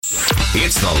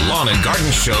It's the Lawn and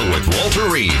Garden Show with Walter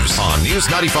Reeves on News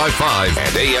 95.5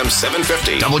 and AM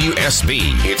 750 WSB.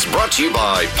 It's brought to you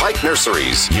by Pike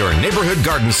Nurseries, your neighborhood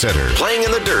garden center, playing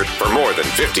in the dirt for more than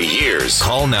 50 years.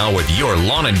 Call now with your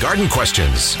lawn and garden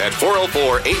questions at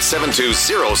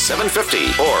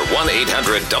 404-872-0750 or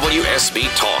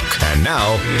 1-800-WSB-TALK. And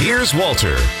now, here's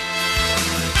Walter.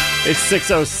 It's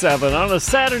 6:07 on a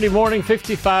Saturday morning,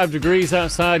 55 degrees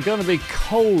outside. Going to be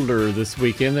colder this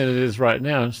weekend than it is right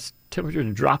now. It's temperature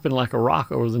dropping like a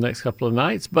rock over the next couple of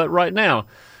nights. But right now,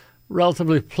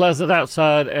 relatively pleasant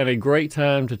outside and a great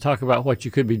time to talk about what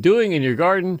you could be doing in your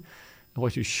garden,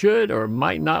 what you should or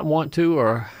might not want to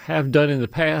or have done in the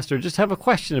past, or just have a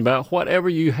question about whatever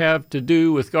you have to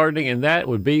do with gardening. And that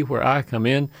would be where I come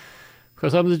in,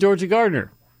 because I'm the Georgia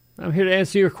Gardener. I'm here to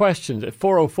answer your questions at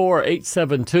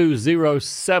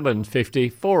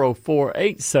 404-872-0750,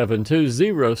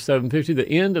 404-872-0750. The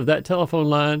end of that telephone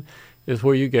line is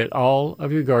where you get all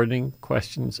of your gardening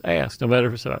questions asked, no matter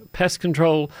if it's about pest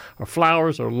control or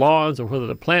flowers or lawns or whether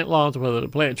to plant lawns or whether to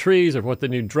plant trees or what the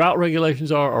new drought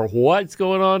regulations are or what's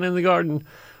going on in the garden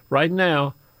right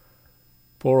now.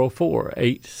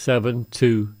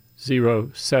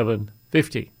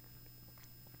 404-872-0750.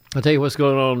 I'll tell you what's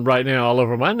going on right now all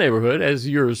over my neighborhood, as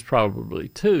yours probably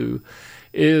too,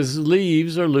 is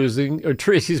leaves are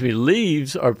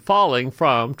falling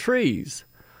from trees.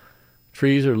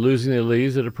 Trees are losing their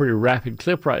leaves at a pretty rapid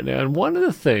clip right now. And one of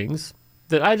the things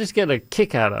that I just get a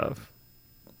kick out of,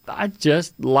 I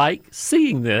just like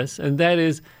seeing this, and that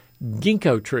is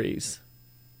ginkgo trees.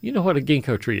 You know what a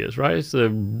ginkgo tree is, right? It's the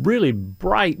really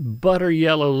bright butter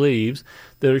yellow leaves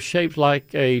that are shaped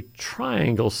like a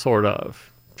triangle, sort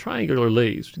of. Triangular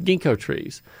leaves, ginkgo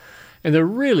trees. And they're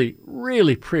really,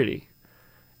 really pretty.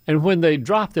 And when they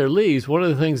drop their leaves, one of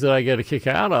the things that I get a kick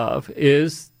out of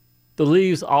is the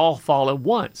leaves all fall at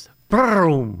once.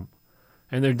 Boom!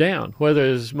 And they're down.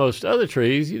 Whereas most other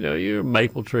trees, your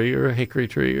maple tree or a hickory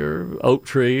tree or oak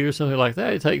tree or something like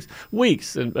that, it takes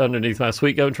weeks. And underneath my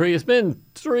sweet gum tree, it's been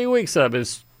 3 weeks that I've been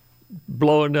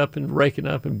blowing up and raking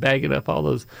up and bagging up all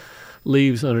those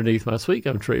leaves underneath my sweet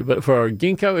gum tree. But for a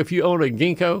ginkgo, if you own a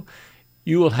ginkgo,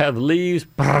 you will have leaves.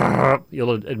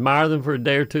 You'll admire them for a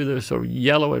day or two. They're sort of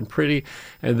yellow and pretty.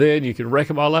 And then you can rake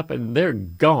them all up and they're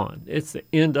gone. It's the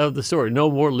end of the story.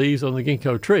 No more leaves on the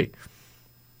ginkgo tree.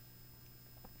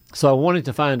 So I wanted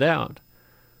to find out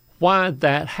why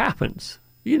that happens.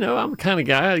 I'm the kind of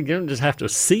guy, I don't just have to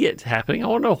see it happening. I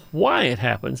want to know why it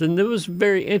happens. And it was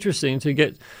very interesting to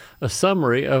get a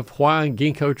summary of why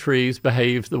ginkgo trees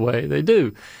behave the way they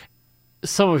do.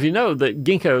 Some of you know that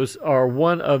ginkgos are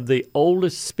one of the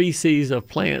oldest species of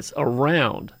plants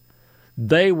around.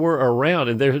 They were around,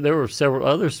 and there were several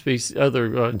other species,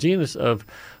 genus of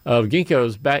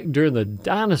ginkgos back during the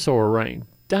dinosaur reign.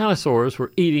 Dinosaurs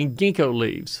were eating ginkgo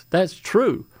leaves. That's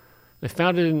true. They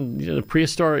found it in the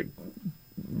prehistoric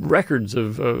records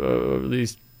of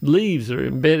these leaves that are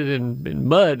embedded in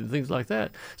mud and things like that.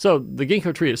 So the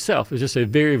ginkgo tree itself is just a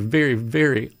very, very,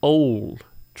 very old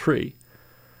tree.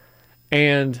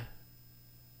 And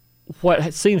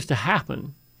what seems to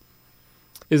happen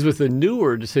is with the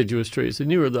newer deciduous trees,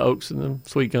 the oaks and the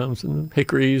sweet gums and the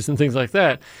hickories and things like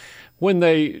that, when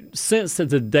they sense that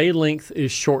the day length is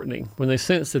shortening, when they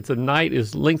sense that the night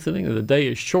is lengthening and the day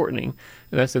is shortening,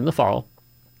 and that's in the fall,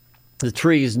 the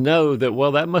trees know that,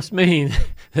 well, that must mean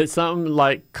that something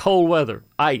like cold weather,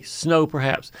 ice, snow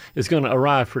perhaps, is going to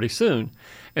arrive pretty soon.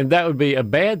 And that would be a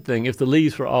bad thing if the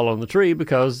leaves were all on the tree,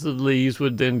 because the leaves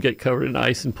would then get covered in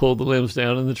ice and pull the limbs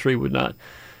down, and the tree would not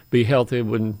be healthy and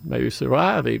wouldn't maybe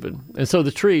survive even. And so the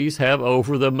trees have,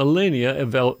 over the millennia,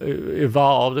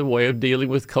 evolved a way of dealing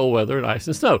with cold weather and ice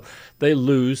and snow. They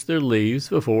lose their leaves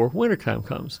before wintertime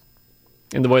comes.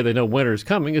 And the way they know winter is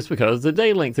coming is because the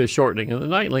day length is shortening and the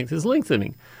night length is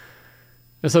lengthening.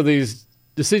 And so these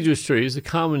deciduous trees, the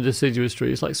common deciduous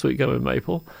trees like sweet gum and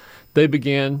maple, they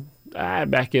began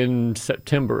back in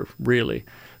September, really,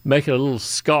 making a little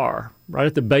scar right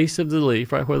at the base of the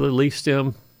leaf, right where the leaf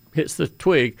stem hits the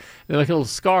twig, and they make a little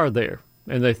scar there.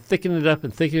 And they thicken it up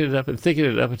and thicken it up and thicken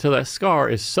it up until that scar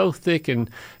is so thick and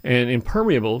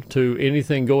impermeable to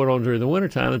anything going on during the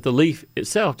wintertime that the leaf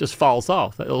itself just falls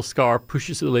off. That little scar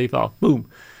pushes the leaf off,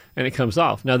 boom, and it comes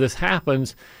off. Now, this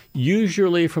happens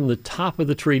usually from the top of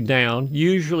the tree down,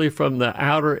 usually from the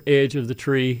outer edge of the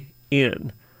tree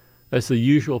in. That's the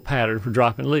usual pattern for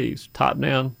dropping leaves, top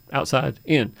down, outside,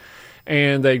 in.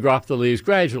 And they drop the leaves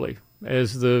gradually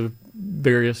as the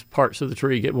various parts of the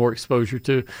tree get more exposure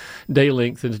to day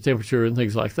length and to temperature and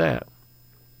things like that.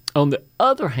 On the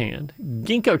other hand,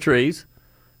 ginkgo trees,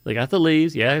 they got the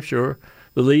leaves, yeah, sure.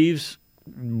 The leaves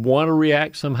want to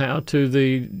react somehow to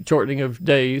the shortening of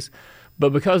days.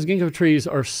 But because ginkgo trees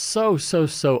are so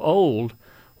old,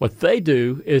 what they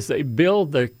do is they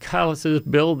build their calluses,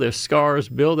 build their scars,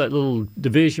 build that little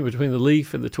division between the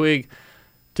leaf and the twig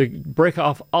to break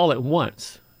off all at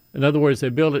once. In other words, they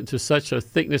build it to such a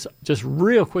thickness just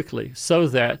real quickly so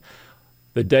that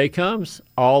the day comes,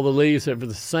 all the leaves have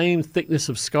the same thickness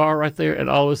of scar right there, and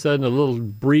all of a sudden a little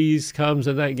breeze comes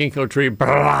in that ginkgo tree,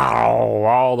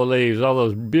 all the leaves, all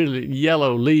those beautiful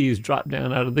yellow leaves drop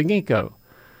down out of the ginkgo.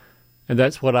 And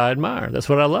that's what I admire. That's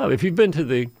what I love. If you've been to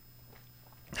the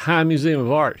High Museum of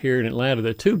Art here in Atlanta,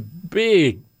 there are two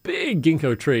big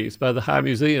ginkgo trees by the High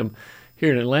Museum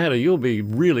here in Atlanta. You'll be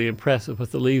really impressed with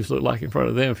what the leaves look like in front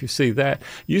of them if you see that.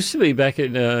 Used to be back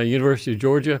at University of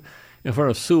Georgia, in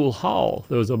front of Sewell Hall,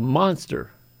 there was a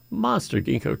monster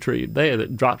ginkgo tree there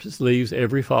that drops its leaves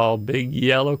every fall, big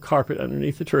yellow carpet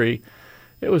underneath the tree.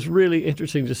 It was really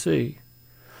interesting to see.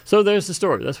 So there's the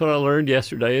story. That's what I learned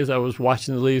yesterday as I was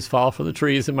watching the leaves fall from the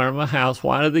trees in my house.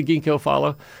 Why did the ginkgo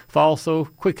fall so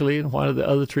quickly, and why did the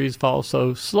other trees fall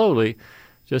so slowly?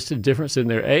 Just a difference in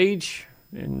their age,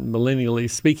 and millennially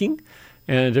speaking,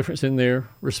 and a difference in their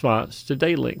response to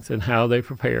day length and how they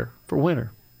prepare for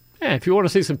winter. Yeah, if you want to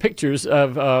see some pictures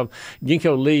of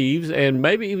ginkgo leaves and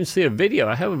maybe even see a video,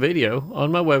 I have a video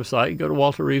on my website. Go to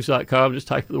walterreeves.com, just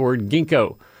type the word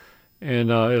ginkgo,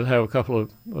 and it'll have a couple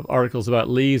of articles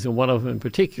about leaves, and one of them in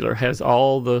particular has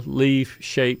all the leaf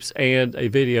shapes and a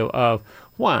video of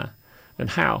why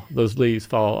and how those leaves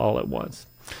fall all at once.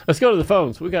 Let's go to the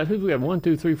phones. We got 1,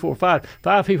 2, 3, 4,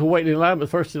 5 people waiting in line, but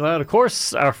first in line, of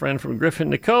course, our friend from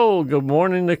Griffin, Nicole. Good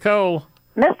morning, Nicole.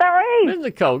 Mr. Reeves. Ms.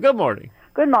 Nicole, good morning.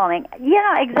 Good morning.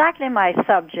 Yeah, exactly my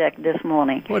subject this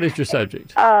morning. What is your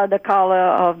subject? The color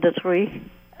of the tree.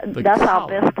 That's our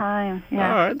collar. best time. Yeah.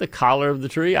 All right, the collar of the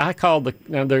tree. I call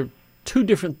now there are two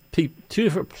different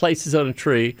places on a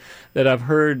tree that I've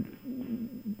heard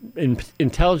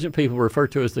intelligent people refer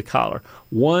to as the collar.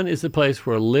 One is the place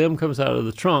where a limb comes out of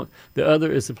the trunk. The other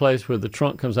is the place where the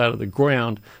trunk comes out of the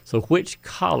ground. So which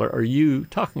collar are you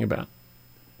talking about?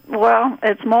 Well,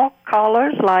 it's more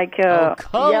colors like color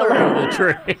yellow. of the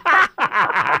tree.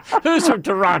 Who's from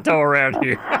Toronto around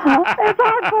here? It's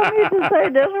hard for me to say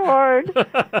this word.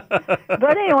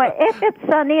 But anyway, if it's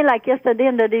sunny like yesterday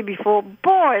and the day before,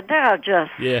 boy, they're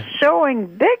just showing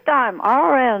big time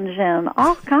orange and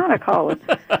all kind of colors.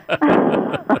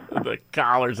 The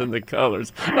collars and the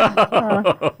colors.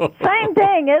 Same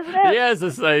thing, isn't it? Yeah, it's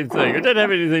the same thing. It doesn't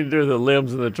have anything to do with the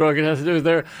limbs and the trunk. It has to do with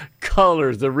their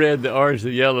colors, the red, the orange,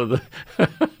 the yellow. You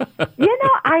know,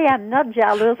 I am not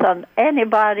jealous of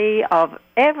anybody, of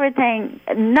everything,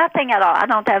 nothing at all. I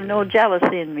don't have no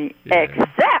jealousy in me,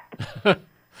 except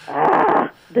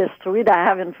this tree that I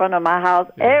have in front of my house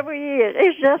every year.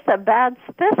 It's just a bad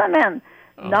specimen.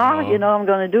 No, you know I'm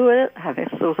going to do it. I have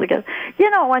so sick. You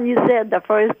know, when you said the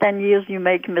first 10 years you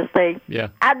make mistakes,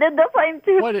 I did the same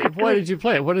too. What did you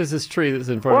plant? What is this tree that's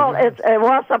in front of you? Well, it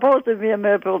was supposed to be a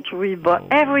maple tree, but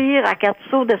every year I get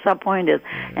so disappointed.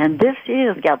 And this year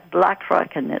it's got black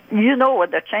rock in it. You know what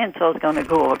the chainsaw is going to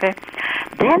go, okay?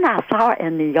 Then I saw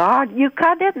in the yard, you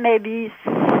cut it maybe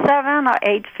 7 or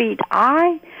 8 feet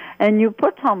high, and you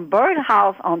put some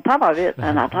birdhouse on top of it,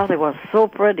 and I thought it was so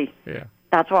pretty. Yeah.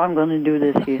 That's what I'm going to do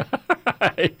this year.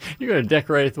 You're going to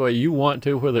decorate it the way you want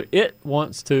to, whether it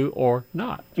wants to or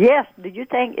not. Yes. Do you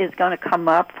think it's going to come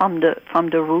up from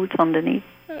the roots underneath?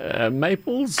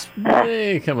 Maples,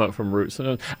 they come up from roots.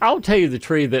 I'll tell you the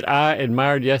tree that I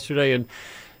admired yesterday. And,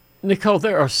 Nicole,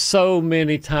 there are so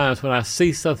many times when I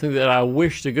see something that I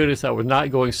wish to goodness I was not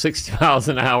going 60 miles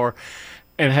an hour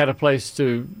and had a place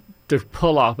to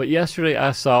pull off. But yesterday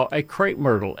I saw a crepe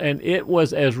myrtle, and it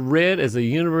was as red as a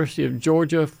University of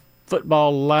Georgia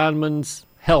football lineman's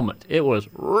helmet. It was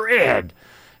red.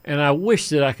 And I wish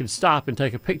that I could stop and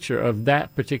take a picture of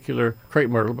that particular crepe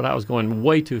myrtle, but I was going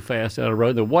way too fast down the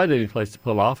road. There wasn't any place to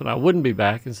pull off, and I wouldn't be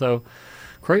back. And so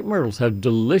crepe myrtles have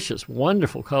delicious,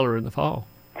 wonderful color in the fall.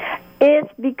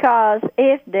 It's because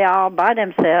if they are by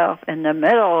themselves in the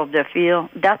middle of the field,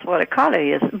 that's what the color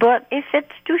is. But if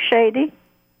it's too shady,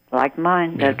 like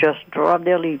mine, they just drop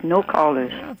their leaf, no colors.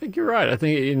 I think you're right. I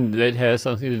think it has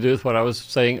something to do with what I was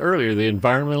saying earlier. The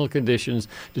environmental conditions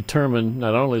determine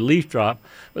not only leaf drop,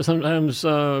 but sometimes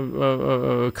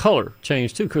color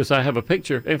change too. Because I have a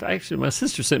picture. Actually, my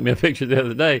sister sent me a picture the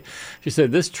other day. She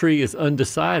said this tree is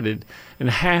undecided, and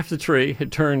half the tree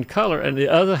had turned color, and the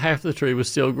other half of the tree was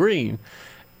still green.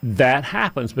 That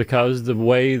happens because the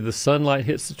way the sunlight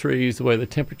hits the trees, the way the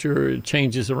temperature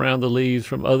changes around the leaves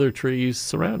from other trees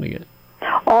surrounding it.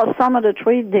 Or some of the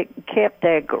trees, they kept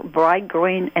their bright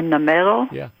green in the middle,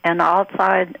 Yeah. and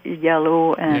outside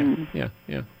yellow and... Yeah.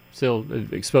 Still,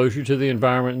 exposure to the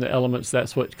environment and the elements,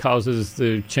 that's what causes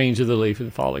the change of the leaf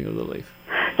and falling of the leaf.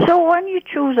 So when you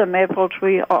choose a maple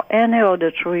tree or any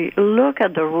other tree, look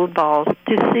at the root balls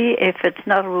to see if it's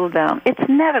not root down. It's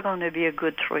never going to be a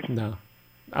good tree. No.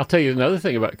 I'll tell you another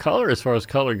thing about color as far as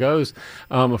color goes.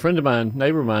 A friend of mine,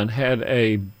 neighbor of mine, had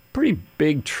a pretty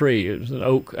big tree. It was an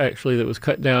oak, actually, that was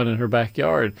cut down in her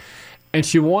backyard. And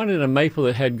she wanted a maple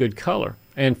that had good color.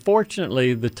 And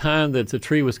fortunately, the time that the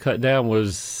tree was cut down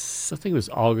was, I think it was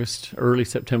August, early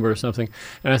September or something.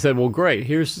 And I said, well, great.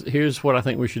 Here's what I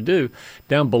think we should do.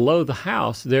 Down below the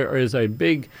house, there is a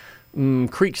big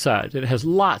creek side. It has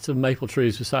lots of maple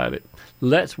trees beside it.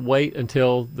 Let's wait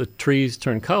until the trees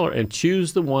turn color and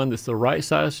choose the one that's the right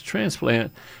size to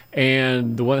transplant,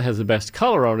 and the one that has the best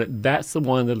color on it, that's the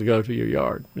one that'll go to your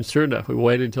yard. And sure enough, we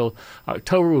waited until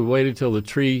October. We waited until the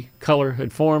tree color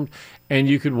had formed, and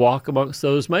you could walk amongst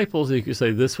those maples. And you could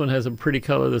say, this one has a pretty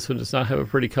color, this one does not have a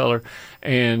pretty color.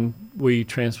 And we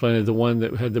transplanted the one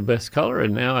that had the best color,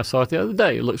 and now I saw it the other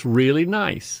day. It looks really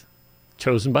nice,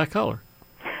 chosen by color.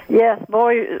 Yes,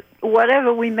 boy,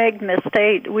 whatever we make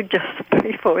mistake, we just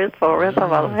pay for it for the rest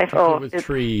of our life. With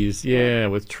trees,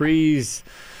 with trees.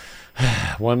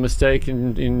 One mistake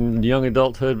in young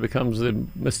adulthood becomes a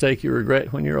mistake you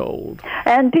regret when you're old.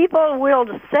 And people will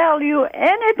sell you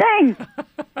anything.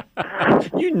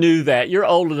 You knew that. You're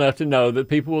old enough to know that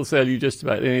people will sell you just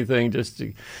about anything just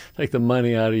to take the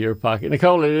money out of your pocket.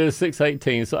 Nicole, it is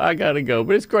 6:18, so I got to go.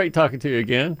 But it's great talking to you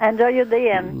again. Enjoy your day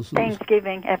and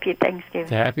Thanksgiving. Happy Thanksgiving.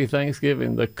 Happy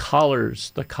Thanksgiving. The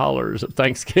callers of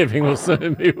Thanksgiving will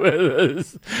soon be with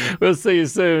us. We'll see you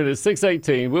soon at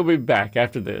 6:18. We'll be back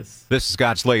after this. This is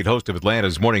Scott Slade, host of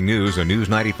Atlanta's Morning News on News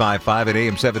 95.5 at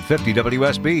AM 750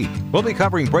 WSB. We'll be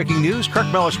covering breaking news,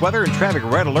 Kirk Mellish weather, and traffic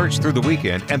red alerts through the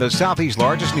weekend. And the Southeast's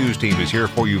largest news team is here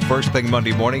for you first thing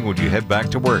Monday morning when you head back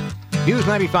to work. News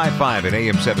 95.5 at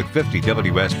AM 750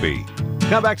 WSB.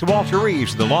 Now back to Walter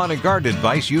Reeves, the lawn and garden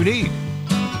advice you need.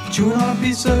 Chewing on a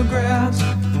piece of grass,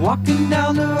 walking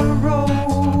down the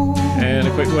road. And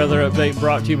a quick weather update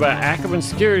brought to you by Ackerman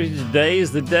Security. Today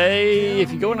is the day.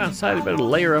 If you're going outside, you better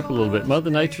layer up a little bit.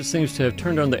 Mother Nature seems to have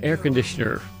turned on the air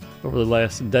conditioner over the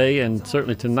last day, and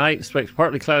certainly tonight. Expect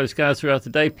partly cloudy skies throughout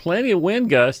the day. Plenty of wind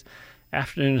gusts.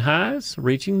 Afternoon highs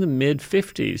reaching the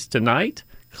mid-50s. Tonight,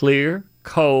 clear,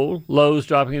 cold, lows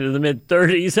dropping into the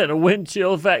mid-30s, and a wind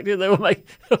chill factor that will make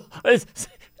it's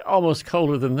almost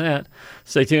colder than that.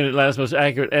 Stay tuned. At last, most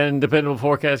accurate and dependable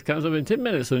forecast comes up in 10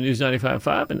 minutes on News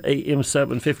 95.5 and AM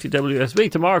 750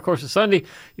 WSB. Tomorrow, of course, is Sunday.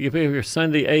 You can pick up your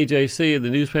Sunday AJC, and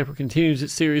the newspaper continues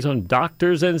its series on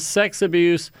doctors and sex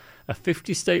abuse. A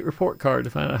 50-state report card to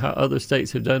find out how other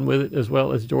states have done with it, as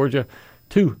well as Georgia,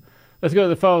 too. Let's go to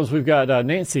the phones. We've got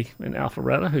Nancy in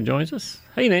Alpharetta who joins us.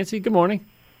 Hey, Nancy. Good morning.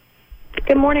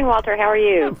 Good morning, Walter. How are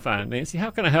you? I'm fine, Nancy. How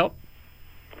can I help?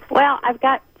 Well, I've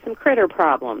got some critter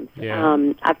problems.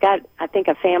 Yeah. I've got, I think,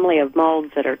 a family of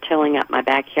molds that are tilling up my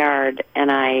backyard,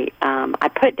 and I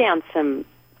put down some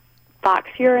fox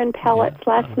urine pellets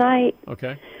last night.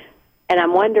 Okay. And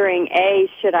I'm wondering,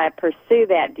 A, should I pursue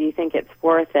that? Do you think it's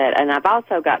worth it? And I've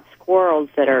also got squirrels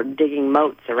that are digging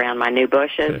moats around my new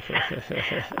bushes.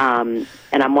 And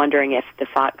I'm wondering if the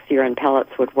fox urine pellets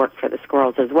would work for the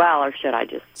squirrels as well, or should I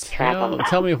just trap them?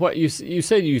 Tell me what you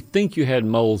said you think you had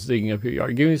moles digging up your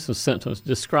yard. Give me some symptoms.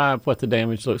 Describe what the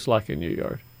damage looks like in your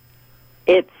yard.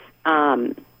 It's,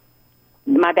 my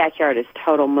backyard is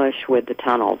total mush with the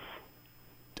tunnels.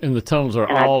 And the tunnels are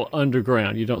all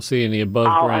underground. You don't see any above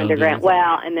all ground. Underground.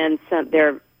 Well, and then some.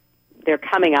 They're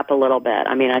coming up a little bit.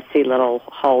 I mean, I see little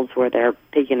holes where they're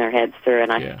peeking their heads through,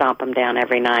 and I stomp them down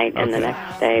every night. And the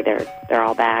next day, they're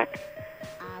all back.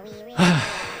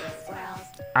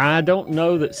 I don't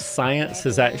know that science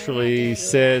has actually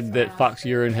said that fox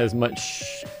urine has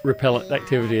much repellent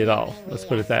activity at all. Let's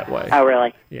put it that way. Oh,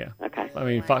 really? Yeah. Okay. I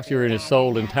mean, fox urine is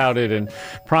sold and touted and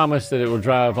promised that it will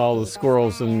drive all the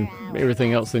squirrels and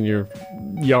everything else in your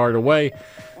yard away.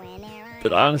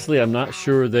 But honestly, I'm not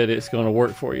sure that it's going to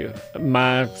work for you.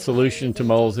 My solution to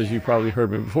moles, as you probably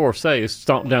heard me before say, is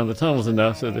stomp down the tunnels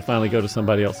enough so they finally go to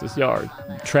somebody else's yard.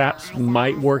 Traps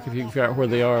might work if you can figure out where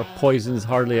they are. Poisons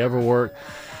hardly ever work.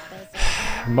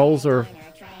 Moles are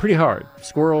pretty hard.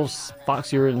 Squirrels,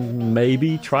 fox urine,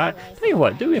 maybe. Try it. Tell you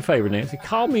what, do me a favor, Nancy.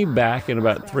 Call me back in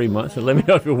about 3 months and let me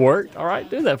know if it worked. All right,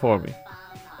 do that for me.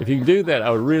 If you can do that,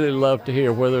 I would really love to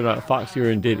hear whether or not fox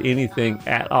urine did anything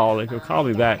at all. If you'll call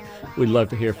me back, we'd love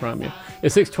to hear from you.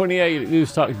 It's 6:28 at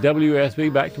News Talk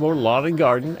WSB. Back to more Lawn and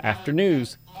Garden after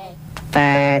news.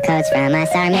 Fur coats from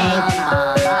us are made.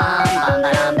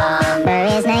 Fur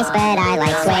is nice, but I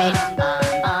like suede.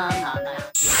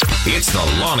 It's the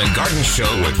Lawn and Garden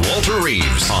Show with Walter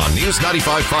Reeves on News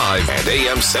 95.5 and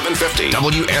AM 750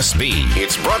 WSB.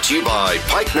 It's brought to you by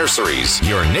Pike Nurseries,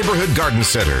 your neighborhood garden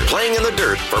center, playing in the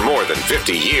dirt for more than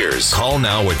 50 years. Call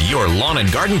now with your lawn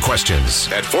and garden questions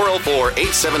at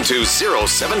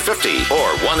 404-872-0750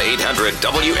 or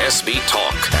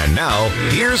 1-800-WSB-TALK. And now,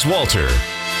 here's Walter.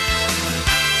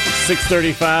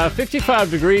 6:35,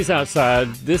 55 degrees outside.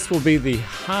 This will be the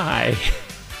high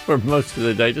for most of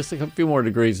the day, just a few more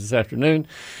degrees this afternoon.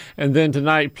 And then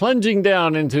tonight, plunging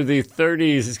down into the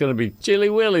 30s. It's going to be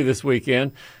chilly willy this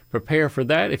weekend. Prepare for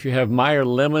that. If you have Meyer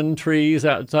lemon trees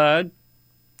outside,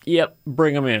 yep,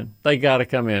 bring them in. They got to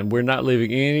come in. We're not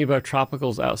leaving any of our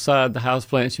tropicals outside. The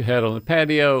houseplants you had on the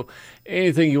patio,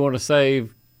 anything you want to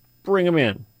save, bring them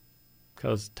in.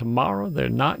 Because tomorrow they're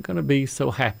not going to be so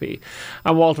happy.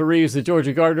 I'm Walter Reeves, the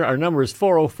Georgia Gardener. Our number is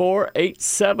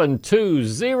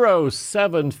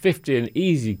 404-872-0750. An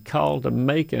easy call to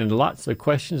make and lots of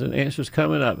questions and answers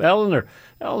coming up. Eleanor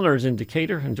is in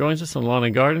Decatur and joins us on Lawn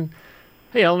and Garden.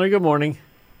 Hey, Eleanor, good morning.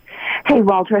 Hey,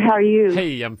 Walter, how are you?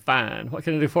 Hey, I'm fine. What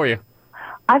can I do for you?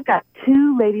 I've got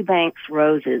 2 Lady Banks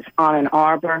roses on an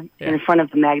arbor in front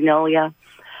of the magnolia.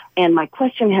 And my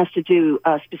question has to do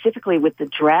specifically with the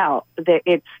drought.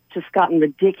 It's just gotten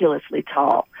ridiculously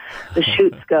tall. The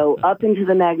shoots go up into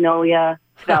the magnolia.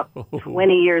 It's about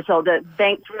 20 years old. The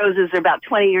Banks roses are about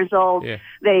 20 years old. Yeah.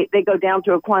 They go down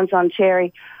to a Kwanzan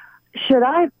cherry.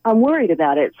 I'm worried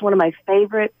about it. It's one of my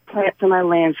favorite plants in my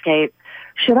landscape.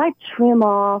 Should I trim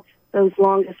off those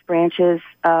longest branches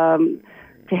to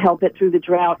help it through the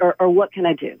drought, or what can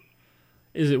I do?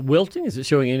 Is it wilting? Is it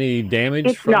showing any damage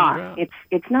It's from not. the drought?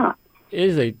 It's not. It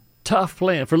is a tough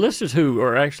plant. For listeners who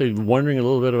are actually wondering a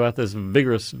little bit about this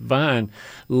vigorous vine,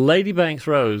 Lady Banks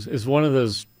rose is one of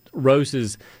those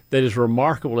roses that is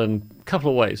remarkable in a couple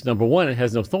of ways. Number one, it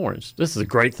has no thorns. This is a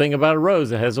great thing about a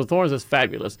rose. It has no thorns. That's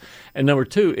fabulous. And number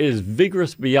two, it is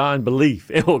vigorous beyond belief.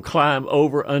 It will climb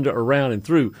over, under, around, and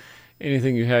through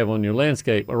anything you have on your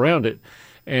landscape around it.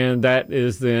 And that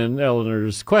is then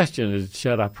Eleanor's question is,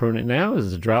 should I prune it now?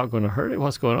 Is the drought going to hurt it?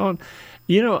 What's going on?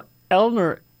 You know,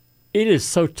 Eleanor, it is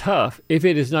so tough. If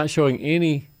it is not showing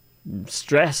any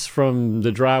stress from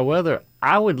the dry weather,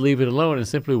 I would leave it alone and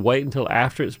simply wait until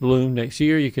after it's bloomed next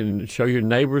year. You can show your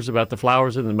neighbors about the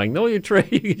flowers in the magnolia tree.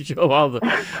 You can show all the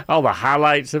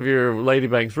highlights of your Lady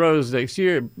Banks rose next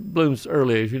year. It blooms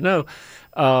early, as you know,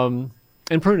 and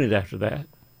prune it after that.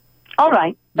 All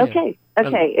right. Yeah. Okay.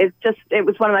 It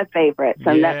was one of my favorites,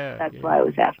 and that's why I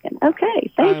was asking. Okay.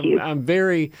 Thank you. I'm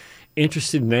very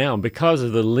interested now because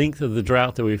of the length of the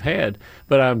drought that we've had,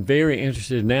 but I'm very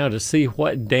interested now to see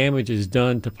what damage is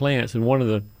done to plants. And one of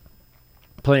the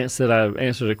plants that I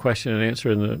answered a question and answer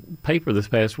in the paper this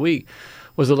past week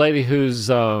was a lady whose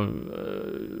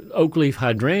oak leaf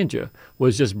hydrangea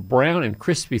was just brown and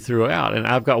crispy throughout. And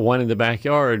I've got one in the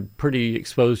backyard, pretty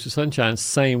exposed to sunshine,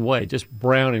 same way, just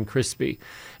brown and crispy.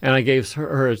 And I gave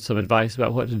her some advice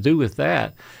about what to do with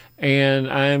that. And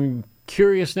I'm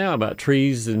curious now about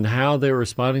trees and how they're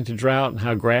responding to drought and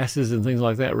how grasses and things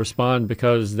like that respond,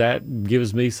 because that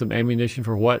gives me some ammunition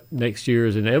for what next year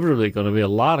is inevitably going to be a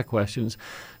lot of questions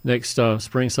next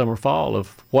spring, summer, fall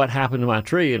of what happened to my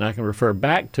tree. And I can refer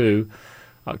back to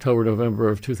October, November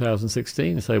of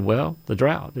 2016 and say, well, the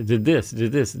drought, it did this, it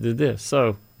did this, it did this.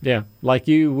 So, yeah, like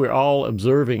you, we're all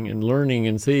observing and learning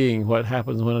and seeing what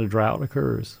happens when a drought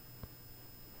occurs.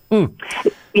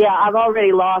 Yeah, I've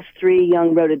already lost 3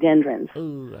 young rhododendrons.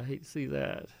 Ooh, I hate to see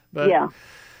that. But, yeah.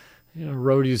 You know,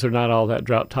 rhodies are not all that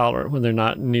drought tolerant when they're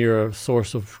not near a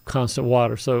source of constant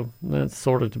water. So that's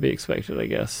sort of to be expected, I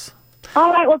guess.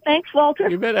 All right. Well, thanks, Walter.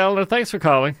 You bet, Eleanor. Thanks for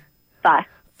calling. Bye.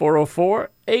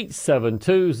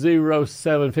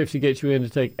 404-872-0750 gets you in to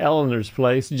take Eleanor's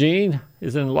place. Gene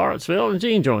is in Lawrenceville, and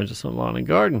Gene joins us on Lawn and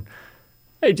Garden.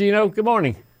 Hey, Gino, good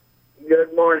morning.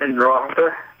 Good morning,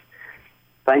 Walter.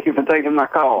 Thank you for taking my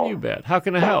call. You bet. How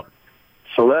can I help?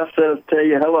 Celeste says tell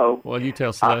you hello. Well, you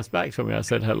tell Celeste back for me. I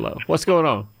said hello. What's going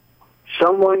on?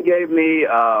 Someone gave me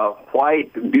a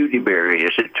white beautyberry. Is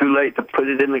it too late to put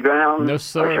it in the ground? No,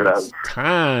 sir. It's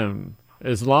time.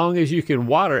 As long as you can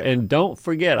water. And don't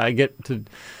forget, I get to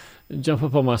jump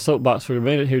up on my soapbox for a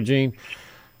minute here, Gene.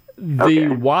 The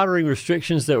watering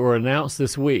restrictions that were announced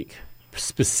this week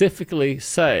specifically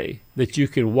say that you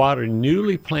can water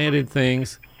newly planted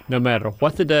things no matter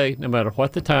what the day, no matter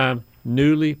what the time,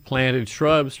 newly planted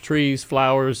shrubs, trees,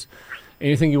 flowers,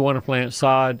 anything you want to plant,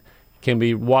 sod, can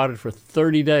be watered for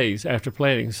 30 days after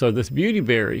planting. So this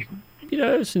beautyberry,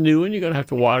 it's a new one. You're going to have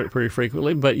to water it pretty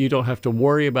frequently, but you don't have to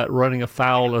worry about running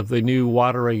afoul of the new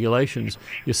water regulations.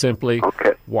 You simply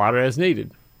water as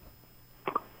needed.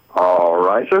 All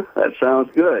right, sir. That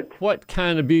sounds good. What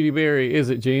kind of beautyberry is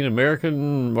it, Gene?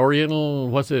 American, Oriental?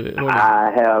 What's it? I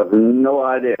have no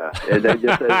idea. They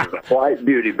just say it's a white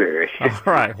beautyberry.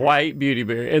 All right, white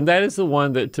beautyberry. And that is the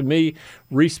one that, to me,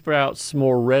 resprouts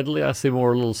more readily. I see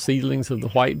more little seedlings of the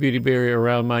white beautyberry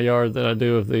around my yard than I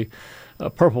do of the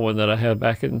purple one that I have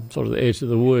back in sort of the edge of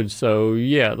the woods. So,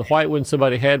 yeah, the white one,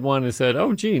 somebody had one and said,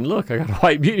 oh, Gene, look, I got a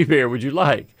white beautyberry. Would you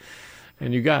like?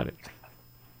 And you got it.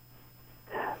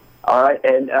 All right,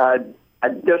 and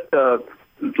just a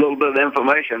little bit of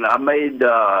information. I made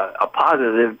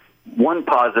one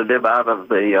positive out of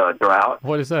the drought.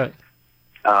 What is that?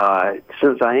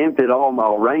 Since I emptied all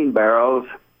my rain barrels,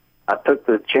 I took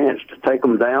the chance to take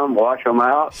them down, wash them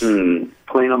out, and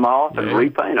clean them off, and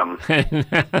repaint them.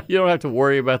 You don't have to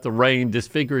worry about the rain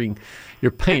disfiguring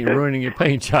your paint, ruining your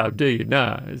paint job, do you?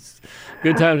 No, it's a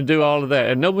good time to do all of that.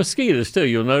 And no mosquitoes, too.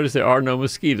 You'll notice there are no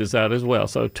mosquitoes out as well.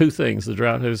 So 2 things the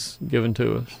drought has given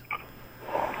to us.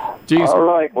 Jeez, all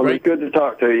right. Well, it's good to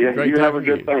talk to you. You have a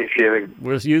good Thanksgiving.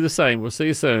 You the same. We'll see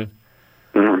you soon.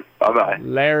 Mm-hmm. Bye-bye.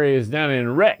 Larry is down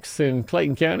in Rex in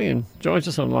Clayton County and joins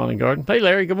us on Lawn and Garden. Hey,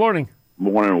 Larry, good morning.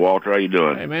 Morning, Walter. How you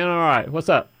doing? Hey, man, all right. What's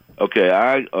up? Okay,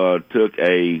 I took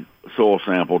a soil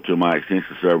sample to my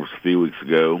extension service a few weeks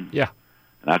ago. Yeah.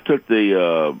 And I took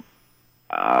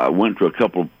I went to a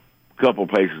couple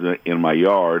places in my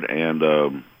yard and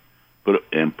put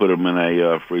them in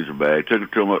a freezer bag. Took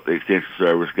it to them at the extension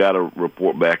service. Got a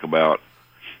report back about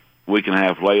a week and a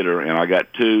half later, and I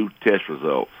got 2 test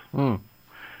results. And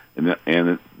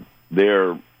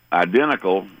they're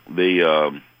identical.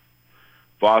 The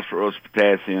phosphorus,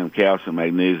 potassium, calcium,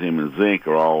 magnesium, and zinc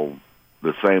are all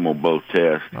the same on both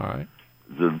tests. All right.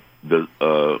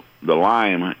 The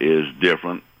lime is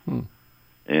different,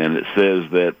 and it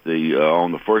says that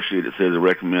on the first sheet it says the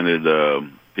recommended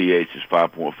pH is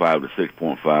 5.5 to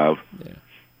 6.5,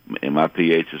 and my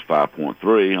pH is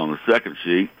 5.3. On the second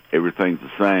sheet, everything's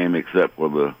the same except for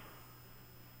the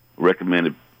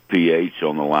recommended pH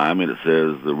on the lime, and it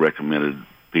says the recommended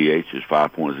pH is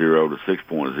 5.0 to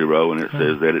 6.0, and it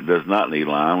says that it does not need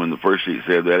lime, and the first sheet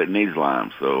said that it needs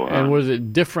lime. So, and was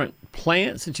it different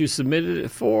plants that you submitted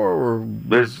it for, or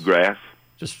this grass?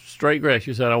 Just straight grass.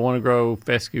 You said I want to grow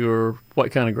fescue, or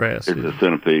what kind of grass? It's a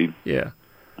centipede. Yeah.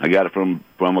 I got it from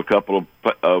a couple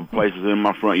of places in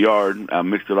my front yard. I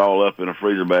mixed it all up in a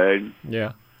freezer bag.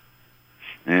 Yeah.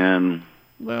 And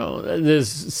well, there's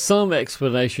some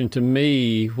explanation to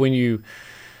me when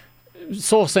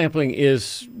soil sampling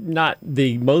is not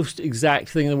the most exact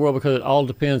thing in the world because it all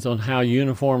depends on how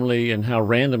uniformly and how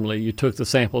randomly you took the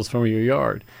samples from your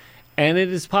yard. And it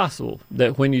is possible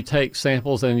that when you take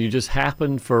samples and you just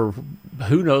happen for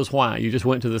who knows why, you just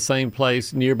went to the same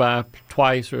place nearby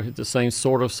twice or hit the same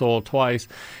sort of soil twice,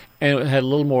 and it had a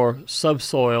little more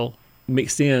subsoil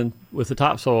mixed in with the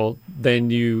topsoil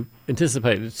than you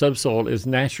anticipated. Subsoil is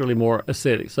naturally more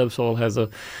acidic. Subsoil has a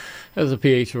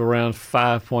pH of around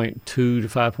 5.2 to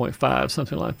 5.5,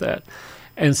 something like that.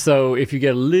 And so if you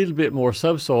get a little bit more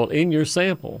subsoil in your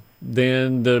sample,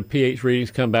 then the pH readings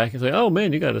come back and say, oh,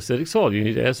 man, you got acidic soil. You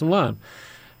need to add some lime.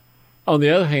 On the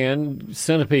other hand,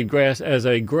 centipede grass as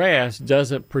a grass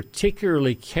doesn't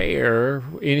particularly care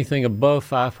anything above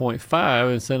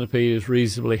 5.5, and centipede is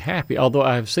reasonably happy. Although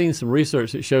I have seen some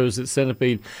research that shows that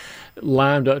centipede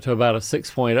limed up to about a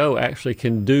 6.0 actually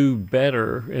can do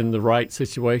better in the right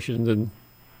situation than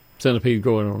centipede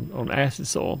growing on acid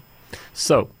soil.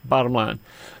 So, bottom line,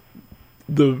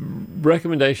 the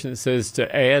recommendation that says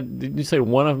to add, did you say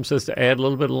one of them says to add a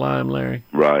little bit of lime, Larry?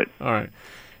 Right. All right.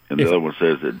 And the other one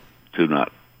says that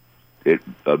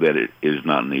that it is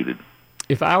not needed.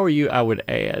 If I were you, I would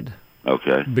add.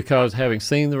 Okay. Because having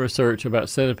seen the research about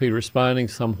centipede responding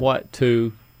somewhat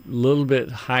to a little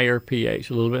bit higher pH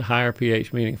meaning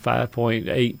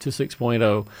 5.8 to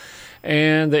 6.0,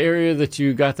 and the area that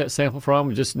you got that sample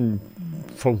from, just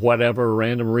for whatever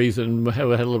random reason, had a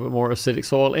little bit more acidic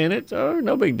soil in it,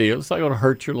 no big deal. It's not going to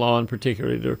hurt your lawn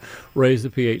particularly to raise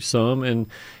the pH some, and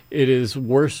it is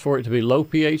worse for it to be low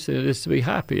pH than it is to be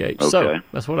high pH. Okay. So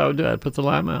that's what I would do. I'd put the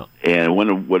lime out. And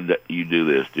when would you do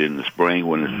this? In the spring?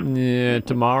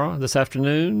 Tomorrow, this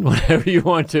afternoon, whenever you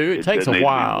want to. It takes a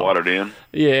while. To be watered in?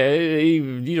 Yeah,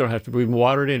 you don't have to even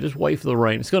water it in. Just wait for the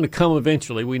rain. It's going to come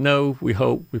eventually. We know, we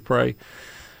hope, we pray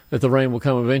that the rain will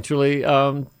come eventually.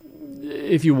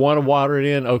 If you want to water it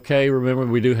in, okay. Remember,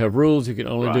 we do have rules. You can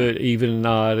only do it even and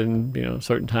odd and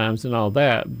certain times and all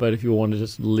that. But if you want to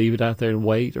just leave it out there and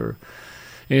wait, or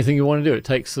anything you want to do. It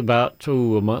takes about a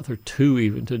month or two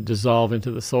even to dissolve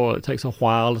into the soil. It takes a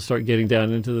while to start getting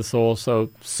down into the soil. So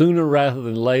sooner rather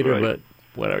than later, Right. but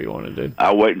whatever you want to do.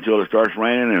 I'll wait until it starts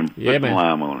raining and put some man.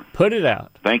 lime on it. Put it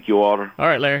out. Thank you, Walter. All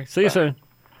right, Larry. See you soon.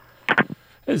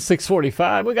 It's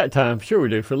 6:45. We got time, sure we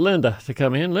do, for Linda to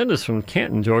come in. Linda's from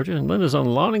Canton, Georgia, and Linda's on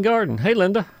Lawn and Garden. Hey,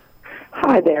 Linda.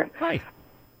 Hi there. Hi.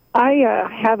 I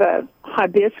have a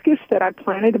hibiscus that I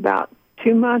planted about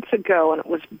 2 months ago, and it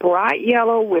was bright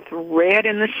yellow with red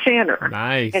in the center.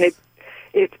 Nice. And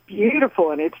it's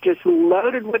beautiful, and it's just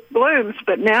loaded with blooms.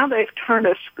 But now they've turned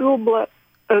a school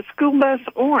bus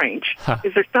orange. Huh.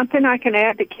 Is there something I can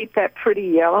add to keep that pretty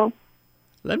yellow?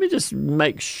 Let me just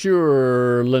make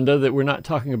sure, Linda, that we're not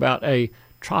talking about a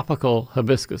tropical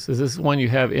hibiscus. Is this one you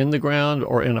have in the ground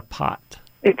or in a pot?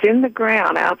 It's in the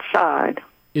ground outside.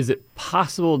 Is it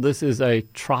possible this is a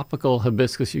tropical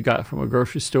hibiscus you got from a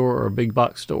grocery store or a big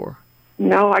box store?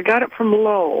 No, I got it from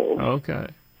Lowell. Okay.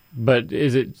 But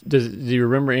do you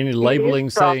remember any labeling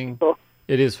saying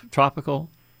it is tropical?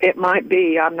 It might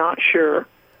be. I'm not sure.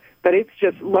 But it's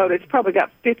just loaded. It's probably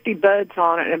got 50 buds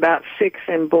on it and about 6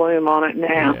 in bloom on it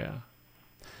now. Yeah.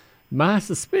 My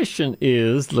suspicion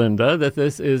is, Linda, that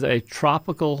this is a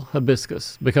tropical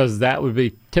hibiscus because that would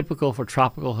be typical for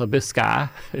tropical hibisci,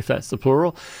 if that's the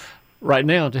plural, right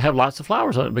now to have lots of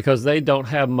flowers on it because they don't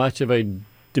have much of a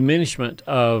diminishment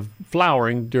of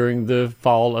flowering during the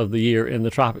fall of the year in the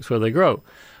tropics where they grow.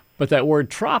 But that word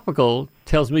tropical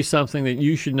tells me something that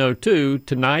you should know too.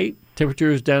 Tonight,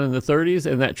 temperatures down in the 30s,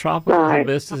 and that tropical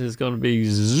hibiscus is going to be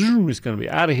zoom. It's going to be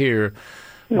out of here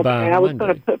by I was Monday.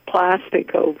 going to put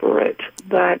plastic over it,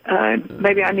 but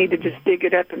maybe I need to just dig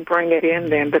it up and bring it in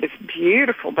then. But it's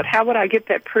beautiful. But how would I get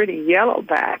that pretty yellow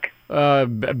back?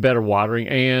 Better watering,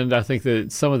 and I think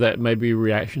that some of that may be a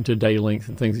reaction to day length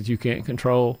and things that you can't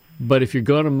control. But if you're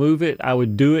going to move it, I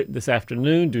would do it this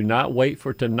afternoon. Do not wait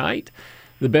for tonight.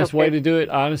 The best way to do it,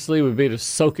 honestly, would be to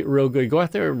soak it real good. Go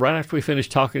out there right after we finish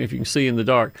talking, if you can see in the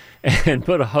dark, and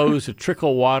put a hose to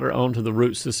trickle water onto the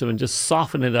root system and just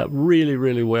soften it up really,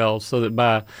 really well so that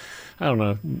by,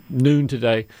 noon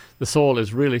today, the soil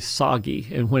is really soggy.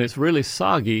 And when it's really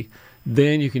soggy,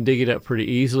 then you can dig it up pretty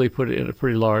easily, put it in a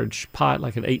pretty large pot,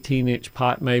 like an 18-inch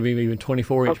pot maybe, even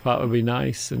 24-inch pot would be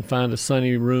nice, and find a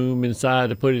sunny room inside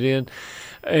to put it in.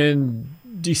 And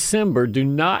December, do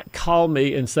not call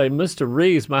me and say, Mr.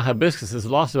 Reeves, my hibiscus has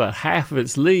lost about half of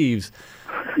its leaves,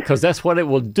 because that's what it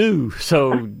will do.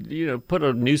 So, put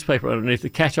a newspaper underneath to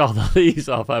catch all the leaves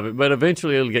off of it. But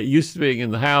eventually it'll get used to being in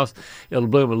the house. It'll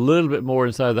bloom a little bit more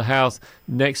inside the house.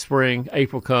 Next spring,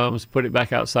 April comes, put it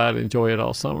back outside and enjoy it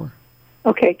all summer.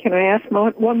 Okay, can I ask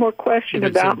one more question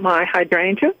about my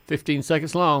hydrangea? 15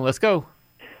 seconds long. Let's go.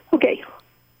 Okay.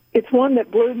 It's one that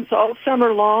blooms all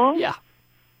summer long. Yeah.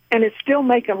 And it's still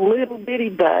making little bitty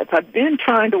buds. I've been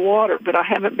trying to water, but I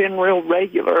haven't been real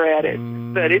regular at it.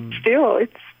 But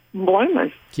it's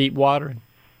blooming. Keep watering.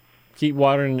 Keep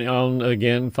watering on,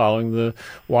 again, following the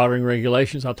watering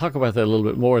regulations. I'll talk about that a little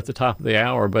bit more at the top of the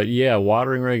hour. But, yeah,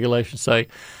 watering regulations say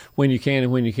when you can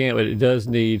and when you can't, but it does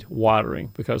need watering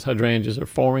because hydrangeas are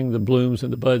forming the blooms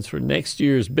and the buds for next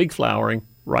year's big flowering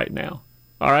right now.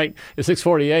 All right, it's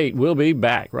 6:48. We'll be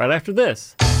back right after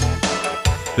this.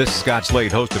 This is Scott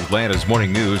Slade, host of Atlanta's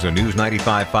Morning News on News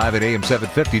 95.5 at AM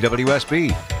 750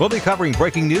 WSB. We'll be covering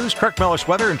breaking news, Kirk Mellish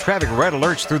weather, and traffic red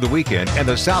alerts through the weekend. And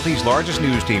the Southeast's largest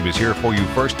news team is here for you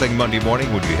first thing Monday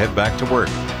morning when you head back to work.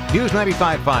 News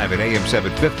 95.5 at AM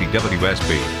 750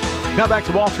 WSB. Now back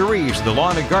to Walter Reeves, the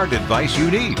lawn and garden advice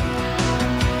you need.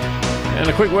 And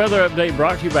a quick weather update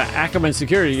brought to you by Ackerman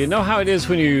Security. You know how it is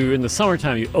when in the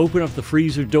summertime, you open up the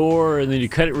freezer door and then you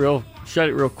shut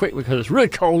it real quick because it's really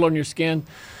cold on your skin?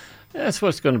 That's what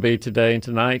it's going to be today and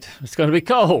tonight. It's going to be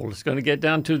cold. It's going to get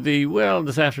down to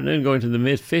this afternoon going to the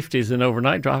mid-50s and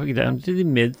overnight dropping down to the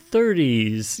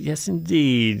mid-30s. Yes,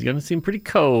 indeed. It's going to seem pretty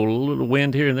cold. A little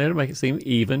wind here and there to make it seem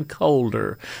even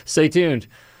colder. Stay tuned.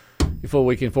 Your full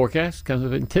weekend forecast comes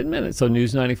up in 10 minutes on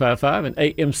News 95.5 and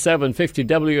AM 750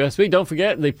 WSB. Don't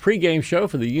forget, the pregame show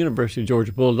for the University of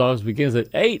Georgia Bulldogs begins at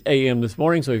 8 a.m. this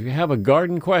morning. So if you have a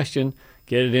garden question,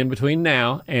 get it in between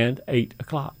now and 8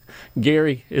 o'clock.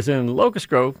 Gary is in Locust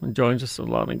Grove and joins us on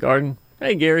Lawn and Garden.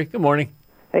 Hey, Gary. Good morning.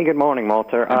 Hey, good morning,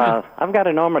 Walter. I've got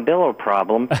an armadillo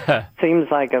problem. Seems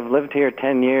like I've lived here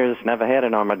 10 years, never had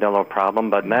an armadillo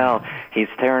problem, but now he's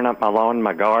tearing up my lawn,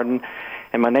 my garden.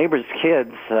 And my neighbor's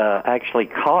kids actually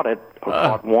caught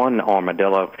one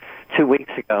armadillo 2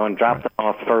 weeks ago and dropped it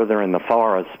off further in the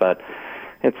forest. But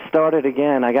it started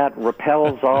again. I got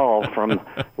Repels All from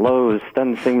Lowe's.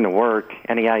 Doesn't seem to work.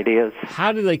 Any ideas?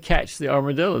 How did they catch the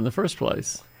armadillo in the first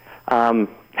place?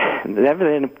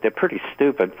 they're pretty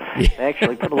stupid. They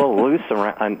actually put a little noose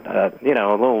around, a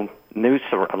little noose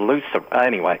or a loose.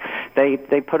 Anyway, they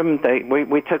put them.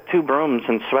 We took 2 brooms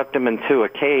and swept them into a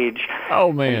cage.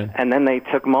 Oh man! And then they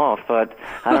took them off. But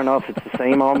I don't know if it's the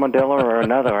same armadillo or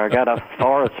another. I got a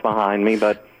forest behind me,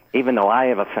 but even though I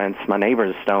have a fence, my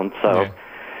neighbors don't. So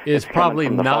it's probably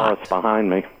from the forest behind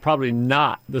me. Probably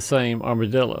not the same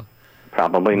armadillo.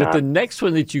 Probably not. But the next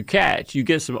one that you catch, you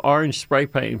get some orange spray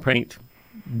paint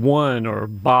one or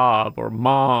Bob or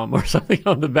Mom or something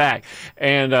on the back,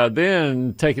 and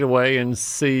then take it away and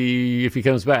see if he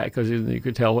comes back, because you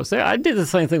could tell what's there. I did the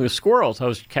same thing with squirrels. I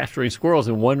was capturing squirrels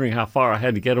and wondering how far I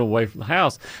had to get them away from the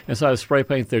house, and so I would spray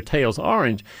paint their tails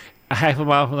orange. A half a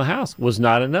mile from the house was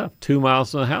not enough. 2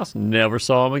 miles from the house, never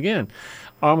saw them again.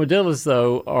 Armadillos,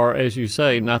 though, are, as you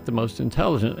say, not the most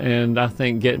intelligent, and I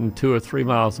think getting 2 or 3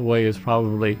 miles away is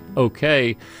probably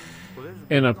okay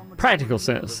in a practical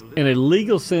sense. In a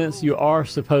legal sense, you are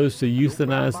supposed to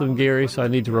euthanize them, Gary, so I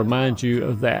need to remind you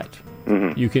of that.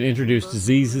 Mm-hmm. You can introduce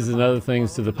diseases and other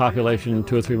things to the population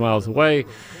 2 or 3 miles away.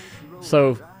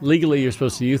 So legally, you're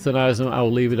supposed to euthanize them. I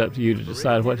will leave it up to you to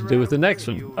decide what to do with the next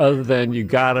one, other than you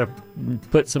got to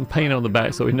put some paint on the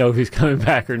back so we know if he's coming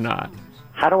back or not.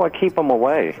 How do I keep them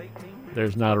away?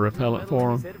 There's not a repellent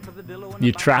for them.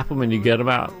 You trap them and you get them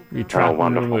out. You trap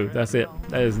them and remove. That's it.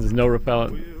 There's no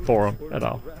repellent for them at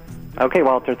all. Okay,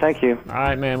 Walter. Thank you. All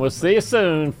right, man. We'll see you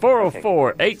soon.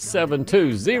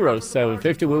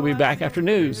 404-872-0750. We'll be back after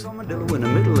news. In the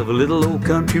middle of a little old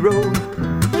country road,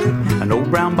 an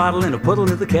old brown bottle in a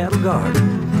puddle in the cattle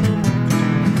garden,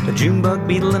 a June bug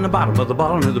beetle in the bottom of the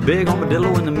bottle, and a big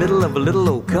armadillo in the middle of a little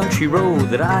old country road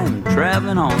that I am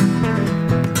traveling on.